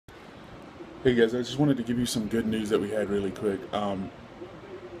Hey guys, I just wanted to give you some good news that we had really quick.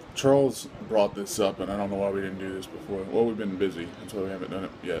 Charles brought this up, and I don't know why we didn't do this before. Well, we've been busy, that's why we haven't done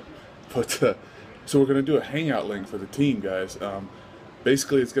it yet. But so we're going to do a Hangout link for the team, guys.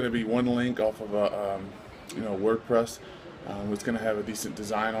 Basically, it's going to be one link off of a WordPress. It's going to have a decent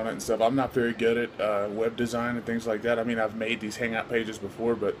design on it and stuff. I'm not very good at web design and things like that. I mean, I've made these Hangout pages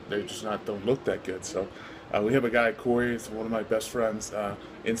before, but they just not don't look that good. So we have a guy, Corey, it's one of my best friends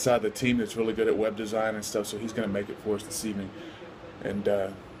inside the team that's really good at web design and stuff. So he's going to make it for us this evening. And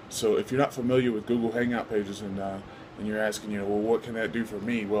so if you're not familiar with Google Hangout pages and you're asking, well, what can that do for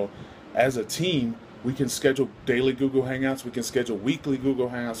me? Well, as a team, we can schedule daily Google Hangouts, we can schedule weekly Google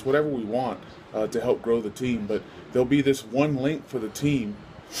Hangouts, whatever we want to help grow the team. But there'll be this one link for the team,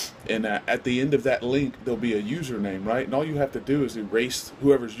 and at the end of that link, there'll be a username, right? And all you have to do is erase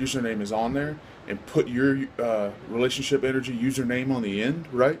whoever's username is on there and put your Relationship Energy username on the end,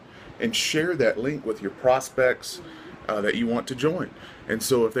 right? And share that link with your prospects that you want to join. And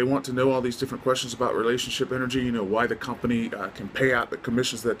so if they want to know all these different questions about Relationship Energy, why the company can pay out the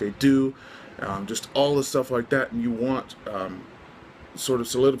commissions that they do, just all the stuff like that, and you want sort of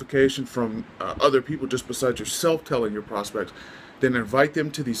solidification from other people just besides yourself telling your prospects, then invite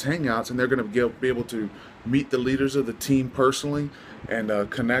them to these Hangouts, and they're going to be able to meet the leaders of the team personally and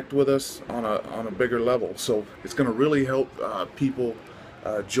connect with us on a bigger level. So it's going to really help people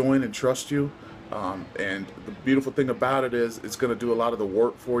join and trust you. And the beautiful thing about it is it's going to do a lot of the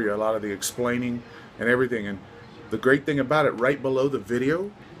work for you, a lot of the explaining and everything. And the great thing about it, right below the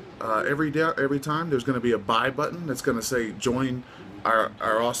video, every time there's going to be a buy button that's going to say join our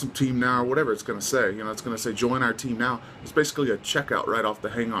awesome team now, or whatever it's going to say. It's going to say join our team now. It's basically a checkout right off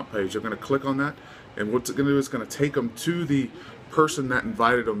the Hangout page. They're going to click on that, and what's it going to do is going to take them to the person that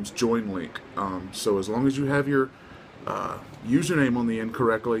invited them's join link. So as long as you have your username on the end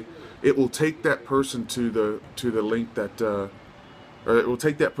correctly, it will take that person to the link that, or it will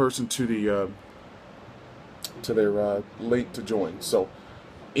take that person to the to their link to join. So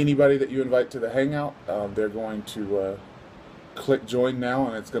anybody that you invite to the Hangout, they're going to click join now,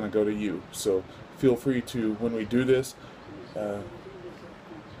 and it's going to go to you. So feel free to, when we do this,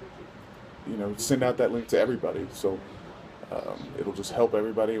 send out that link to everybody. So it'll just help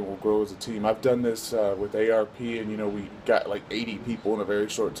everybody, and we'll grow as a team. I've done this with ARP, and we got like 80 people in a very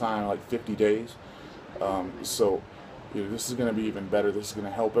short time, like 50 days. So this is going to be even better. This is going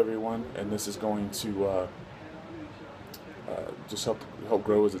to help everyone, and this is going to just help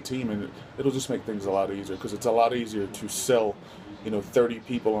grow as a team, and it'll just make things a lot easier, because it's a lot easier to sell 30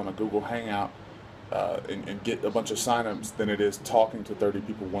 people on a Google Hangout and get a bunch of signups than it is talking to 30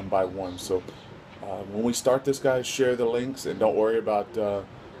 people one by one. So when we start this, guys, share the links, and don't worry about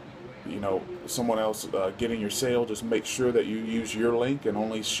someone else getting your sale. Just make sure that you use your link and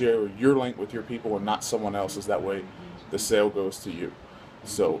only share your link with your people and not someone else's. That way the sale goes to you.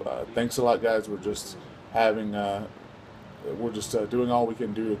 So thanks a lot, guys. We're just having doing all we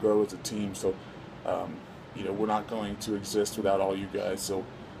can do to grow as a team. So we're not going to exist without all you guys. So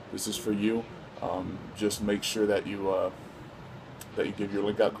this is for you. Just make sure that you give your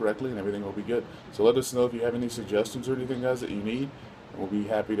link out correctly, and everything will be good. So let us know if you have any suggestions or anything, guys, that you need, and we'll be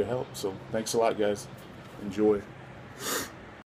happy to help. So thanks a lot, guys. Enjoy.